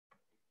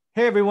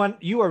Hey everyone,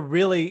 you are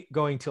really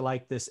going to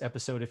like this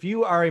episode. If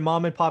you are a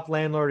mom and pop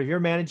landlord, if you're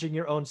managing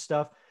your own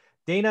stuff,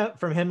 Dana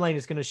from Hemlane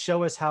is going to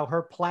show us how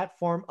her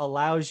platform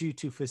allows you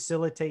to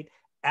facilitate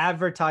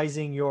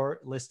advertising your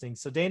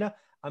listings. So Dana,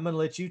 I'm going to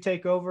let you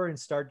take over and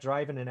start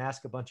driving and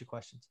ask a bunch of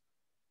questions.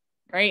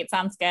 Great.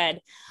 Sounds good.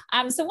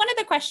 So one of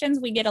the questions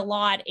we get a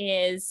lot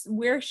is,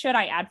 where should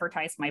I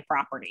advertise my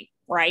property?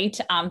 Right.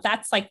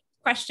 That's like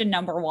question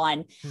number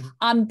one.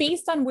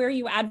 Based on where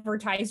you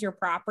advertise your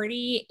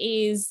property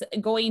is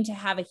going to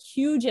have a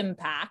huge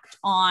impact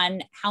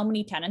on how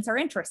many tenants are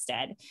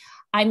interested.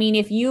 I mean,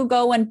 if you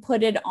go and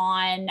put it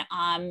on,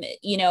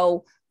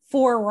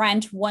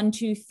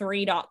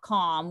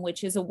 forrent123.com,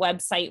 which is a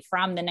website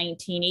from the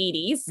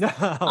 1980s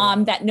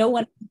that no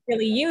one is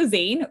really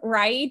using,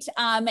 right?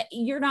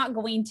 You're not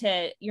going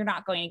to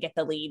get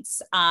the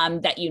leads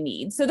that you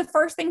need. So the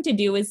first thing to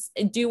do is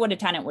do what a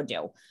tenant would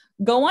do.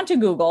 Go onto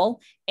Google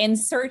and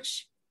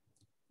search,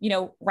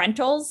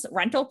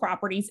 rental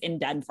properties in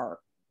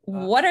Denver.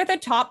 What are the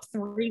top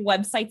 3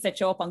 websites that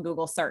show up on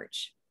Google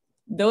search?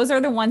 Those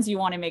are the ones you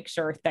want to make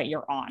sure that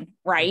you're on,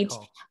 right?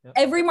 Yep.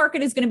 Every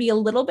market is going to be a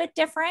little bit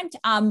different,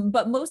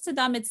 but most of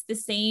them, it's the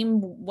same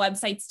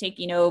websites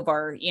taking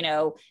over,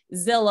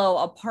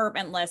 Zillow,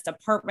 Apartment List,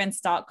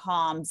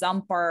 apartments.com,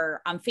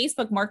 Zumper.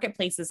 Facebook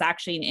Marketplace is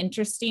actually an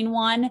interesting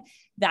one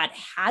that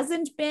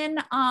hasn't been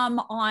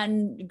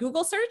on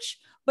Google search,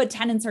 but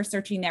tenants are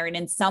searching there. And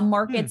in some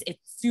markets,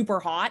 it's super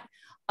hot.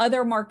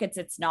 Other markets,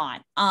 it's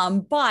not.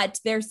 But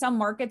there's some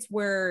markets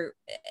where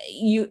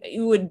you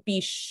would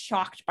be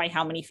shocked by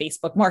how many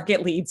Facebook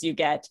Market leads you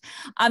get.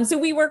 So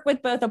we work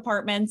with both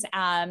apartments,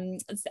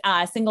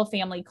 single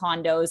family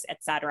condos,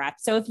 et cetera.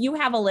 So if you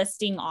have a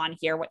listing on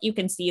here, what you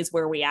can see is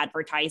where we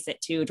advertise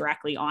it to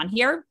directly on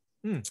here.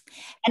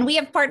 And we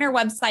have partner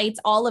websites.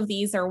 All of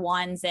these are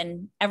ones,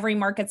 and every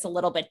market's a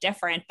little bit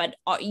different, but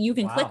you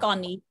can click on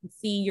these and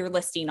see your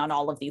listing on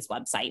all of these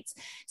websites.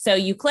 So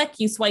you click,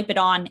 you swipe it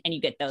on, and you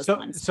get those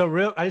ones.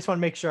 I just want to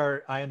make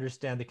sure I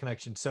understand the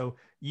connection. So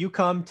you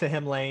come to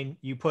Hemlane,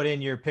 you put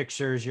in your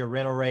pictures, your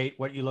rental rate,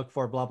 what you look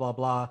for, blah, blah,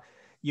 blah.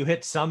 You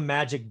hit some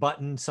magic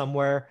button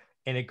somewhere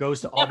and it goes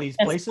to all these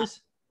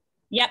places?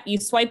 Yep. You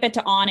swipe it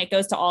to on, it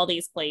goes to all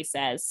these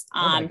places.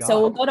 So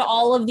we'll go to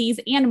all of these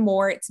and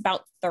more. It's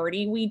about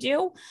 30 we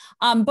do.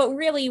 But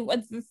really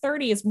the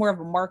 30 is more of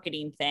a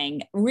marketing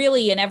thing.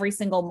 Really in every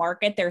single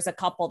market, there's a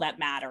couple that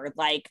matter,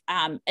 like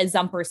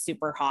Zumper's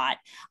super hot.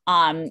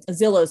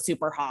 Zillow's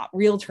super hot.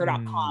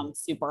 Realtor.com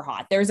super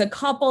hot. There's a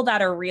couple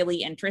that are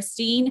really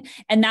interesting.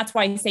 And that's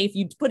why I say, if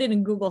you put it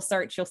in Google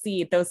search, you'll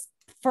see those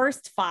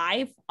first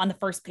 5 on the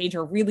first page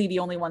are really the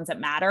only ones that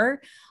matter.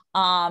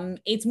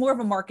 It's more of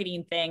a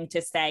marketing thing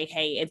to say,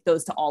 hey, it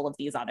goes to all of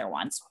these other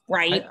ones,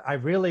 right? I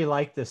really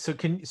like this.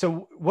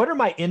 So what are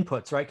my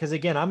inputs, right? Because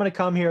again, I'm going to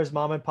come here as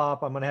mom and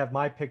pop. I'm going to have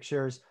my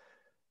pictures.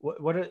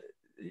 Let's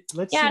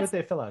see what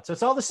they fill out. So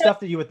it's all the stuff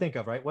that you would think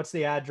of, right? What's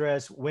the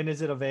address? When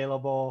is it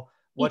available?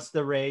 What's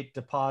the rate,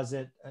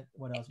 deposit?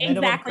 What else?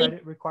 Minimum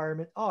credit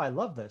requirement. Oh, I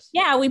love this.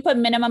 Yeah, we put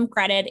minimum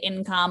credit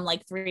income,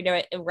 like 3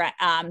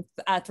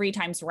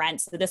 times rent.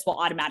 So this will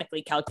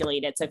automatically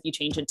calculate it. So if you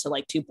change it to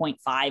like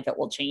 2.5, it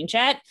will change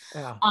it.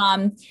 Yeah.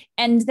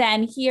 And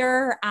then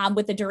here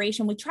with the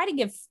duration, we try to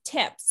give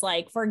tips.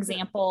 Like, for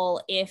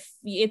example, if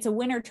it's a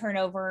winter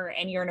turnover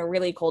and you're in a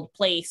really cold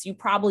place, you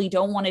probably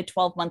don't want a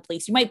 12-month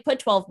lease. You might put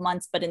 12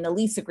 months, but in the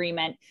lease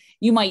agreement,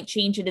 you might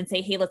change it and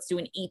say, hey, let's do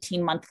an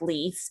 18-month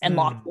lease and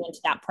lock you into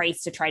that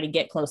price to try to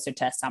get closer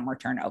to summer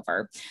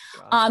turnover.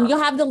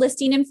 You'll have the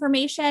listing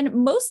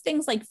information, most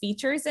things like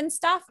features and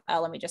stuff.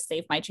 Let me just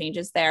save my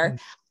changes there.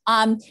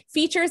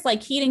 Features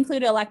like heat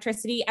included,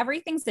 electricity,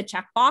 everything's the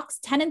checkbox.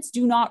 Tenants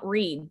do not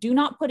read. Do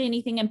not put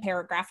anything in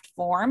paragraphed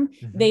form.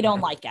 They don't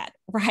like it,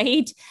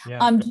 right?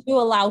 Yeah. Do you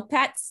allow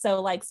pets?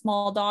 So like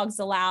small dogs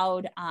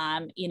allowed,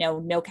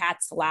 no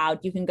cats allowed.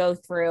 You can go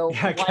through.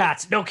 Yeah,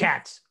 cats, no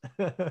cats.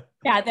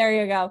 Yeah, there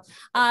you go.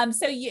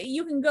 So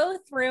you can go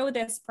through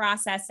this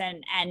process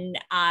and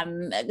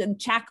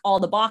check all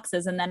the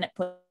boxes, and then it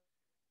puts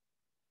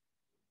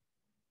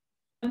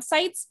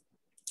websites.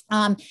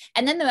 And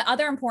then the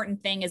other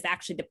important thing is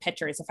actually the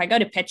pictures. If I go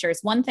to pictures,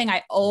 one thing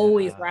I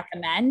always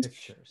recommend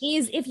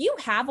is, if you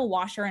have a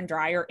washer and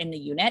dryer in the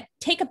unit,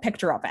 take a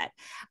picture of it.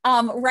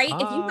 Right?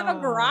 If you have a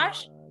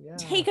garage,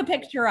 take a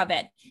picture of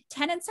it.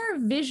 Tenants are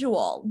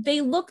visual.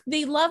 They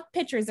love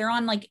pictures. They're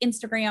on like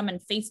Instagram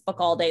and Facebook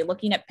all day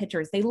looking at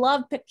pictures. They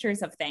love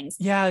pictures of things.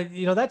 Yeah.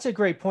 That's a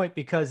great point,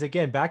 because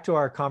again, back to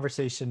our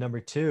conversation number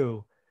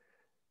 2,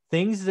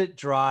 things that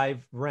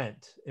drive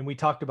rent. And we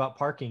talked about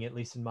parking, at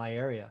least in my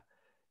area.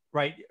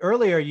 Right.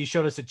 Earlier, you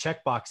showed us a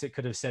checkbox that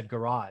could have said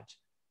garage.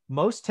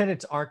 Most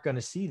tenants aren't going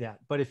to see that.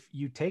 But if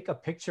you take a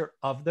picture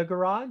of the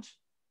garage,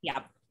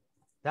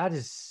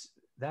 that's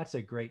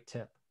a great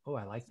tip. Oh,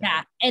 I like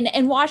that. Yeah.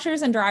 And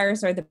washers and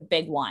dryers are the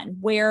big one,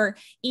 where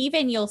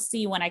even you'll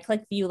see when I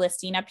click view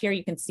listing up here,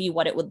 you can see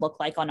what it would look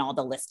like on all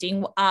the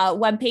listing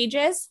web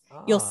pages.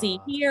 You'll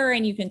see here,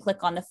 and you can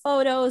click on the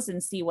photos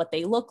and see what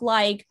they look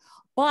like.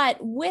 But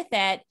with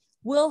it,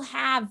 we'll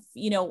have,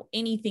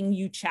 anything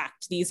you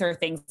checked. These are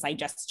things I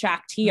just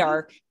checked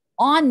here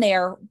on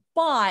there.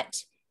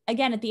 But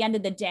again, at the end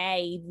of the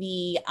day,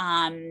 the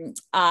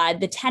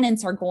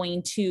tenants are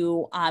going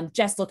to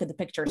just look at the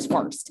pictures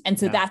first. And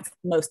so that's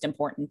the most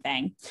important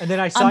thing. And then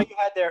I saw you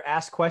had there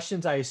ask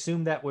questions. I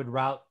assume that would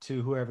route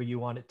to whoever you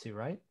want it to,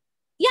 right?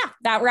 Yeah,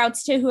 that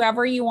routes to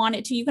whoever you want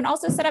it to. You can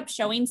also set up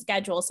showing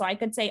schedules. So I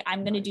could say,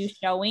 I'm going to do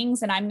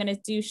showings, and I'm going to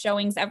do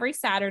showings every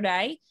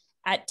Saturday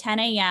at 10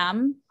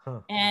 a.m.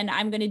 And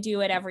I'm going to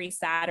do it every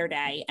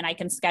Saturday, and I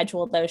can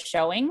schedule those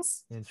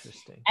showings.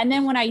 Interesting. And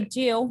then when I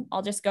do,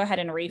 I'll just go ahead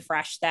and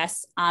refresh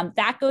this.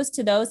 That goes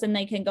to those, and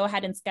they can go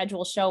ahead and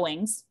schedule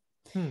showings.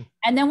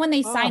 And then when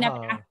they sign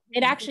up,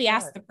 it actually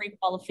asks the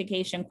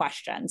pre-qualification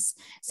questions.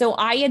 So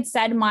I had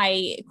said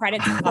my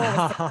credit score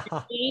was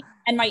 650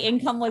 and my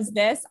income was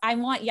this. I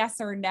want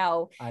yes or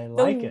no. I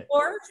like it.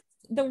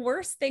 The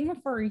worst thing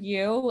for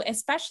you,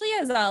 especially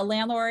as a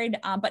landlord,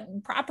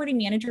 but property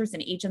managers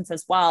and agents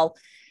as well,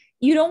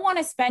 you don't want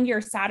to spend your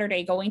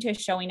Saturday going to a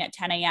showing at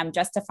 10 a.m.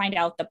 just to find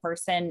out the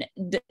person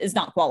is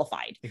not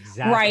qualified.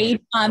 Exactly.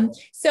 Right.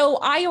 So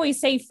I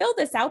always say, fill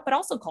this out, but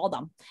also call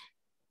them.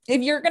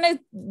 If you're going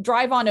to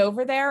drive on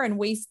over there and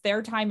waste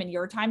their time and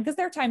your time, because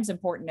their time's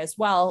important as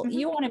well,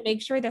 you want to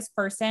make sure this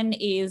person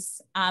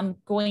is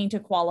going to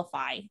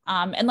qualify.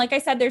 And like I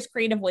said, there's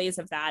creative ways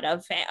of that,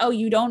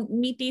 you don't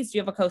meet these, do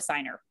you have a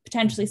co-signer?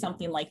 Potentially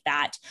something like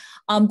that.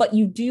 But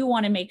you do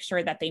want to make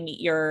sure that they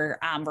meet your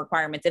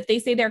requirements. If they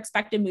say their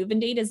expected move-in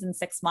date is in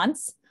 6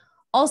 months,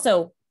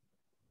 also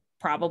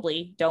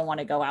probably don't want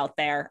to go out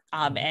there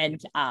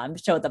and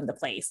show them the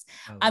place.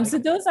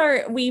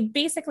 So we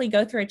basically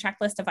go through a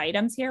checklist of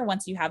items here.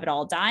 Once you have it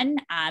all done,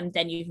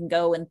 then you can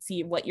go and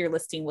see what your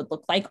listing would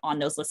look like on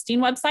those listing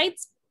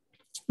websites.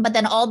 But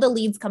then all the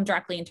leads come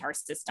directly into our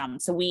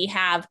system. So we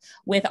have,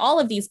 with all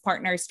of these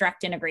partners,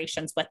 direct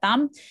integrations with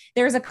them.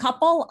 There's a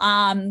couple,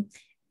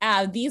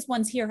 these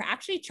ones here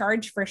actually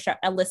charge for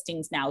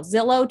listings now.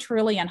 Zillow,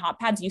 Truly, and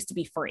HotPads used to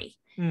be free.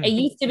 It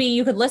used to be,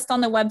 you could list on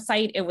the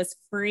website. It was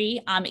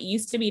free. It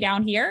used to be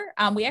down here.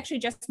 We actually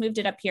just moved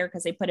it up here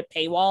because they put a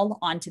paywall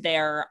onto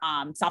their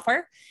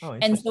software.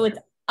 And so it's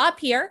up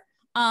here.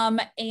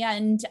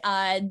 And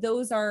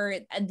those are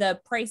the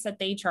price that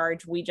they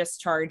charge. We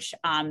just charge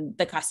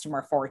the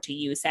customer to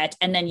use it.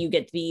 And then you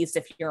get these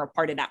if you're a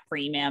part of that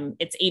premium.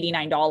 It's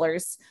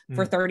 $89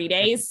 for 30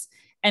 days.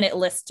 And it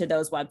lists to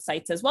those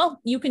websites as well.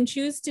 You can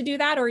choose to do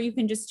that, or you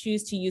can just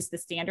choose to use the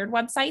standard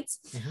websites.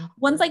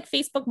 Ones like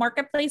Facebook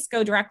Marketplace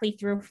go directly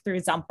through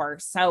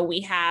Zumper. So we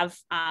have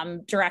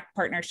direct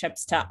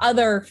partnerships to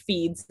other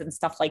feeds and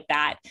stuff like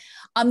that.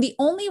 The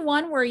only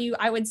one where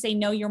I would say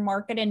know your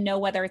market and know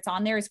whether it's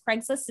on there is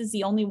Craigslist. Is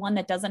the only one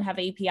that doesn't have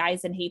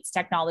APIs and hates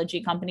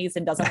technology companies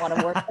and doesn't want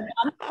to work with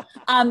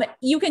them.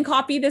 You can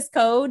copy this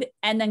code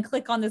and then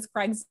click on this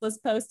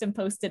Craigslist post and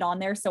post it on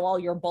there. So all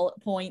your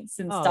bullet points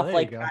and stuff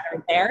like that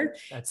are there.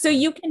 So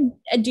you can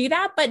do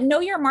that, but know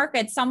your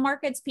market. Some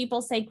markets,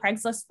 people say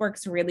Craigslist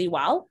works really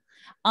well.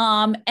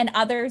 And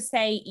others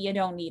say you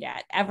don't need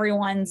it.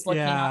 Everyone's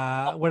looking.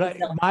 Yeah.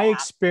 My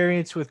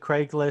experience with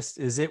Craigslist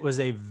is it was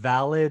a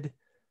valid,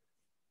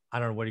 I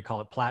don't know, what do you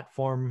call it,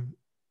 platform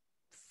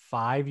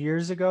 5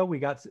 years ago.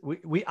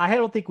 I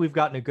don't think we've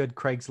gotten a good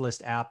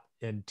Craigslist app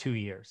in 2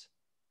 years.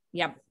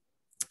 Yep.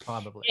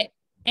 Probably.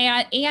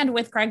 And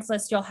with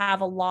Craigslist, you'll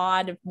have a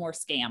lot of more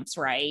scams,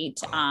 right?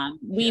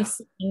 We've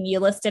seen you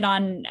listed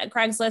on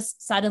Craigslist,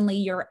 suddenly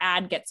your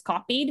ad gets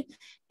copied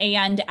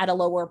and at a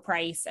lower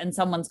price, and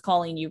someone's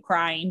calling you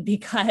crying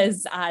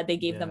because they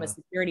gave them a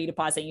security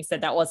deposit. And you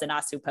said that wasn't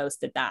us who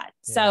posted that.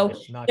 So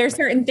there's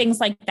certain things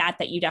like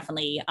that you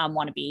definitely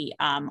want to be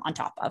on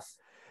top of.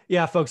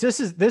 Yeah, folks,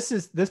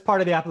 this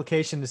part of the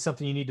application is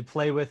something you need to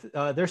play with.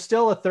 There's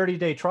still a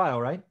 30-day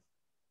trial, right?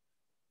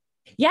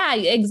 Yeah,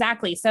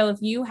 exactly. So if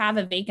you have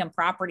a vacant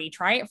property,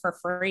 try it for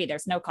free.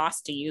 There's no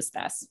cost to use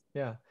this.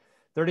 Yeah.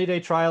 30-day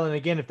trial. And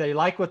again, if they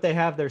like what they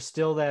have, there's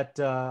still that,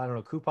 I don't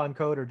know, coupon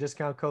code or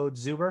discount code,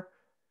 Zuber.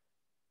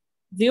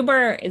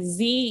 Zuber is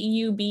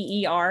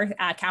Zuber,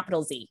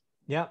 capital Z.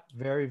 Yeah.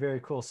 Very, very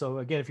cool. So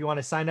again, if you want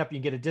to sign up, you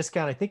can get a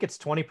discount. I think it's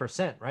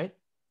 20%, right?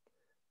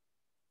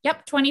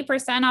 Yep.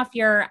 20% off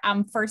your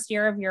first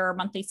year of your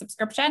monthly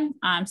subscription.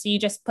 So you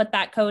just put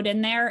that code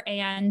in there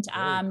and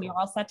cool. You're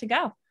all set to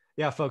go.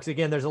 Yeah, folks,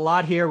 again, there's a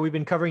lot here. We've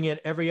been covering it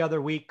every other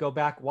week. Go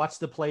back, watch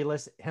the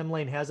playlist.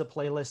 Hemlane has a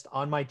playlist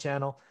on my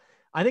channel.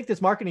 I think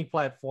this marketing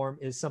platform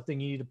is something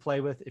you need to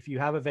play with. If you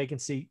have a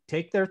vacancy,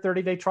 take their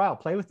 30-day trial,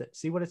 play with it,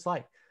 see what it's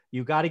like.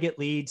 You got to get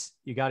leads.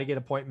 You got to get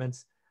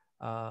appointments.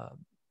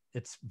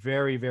 It's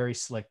very, very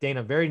slick.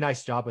 Dana, very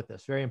nice job with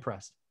this. Very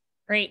impressed.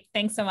 Great.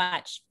 Thanks so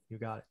much. You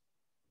got it.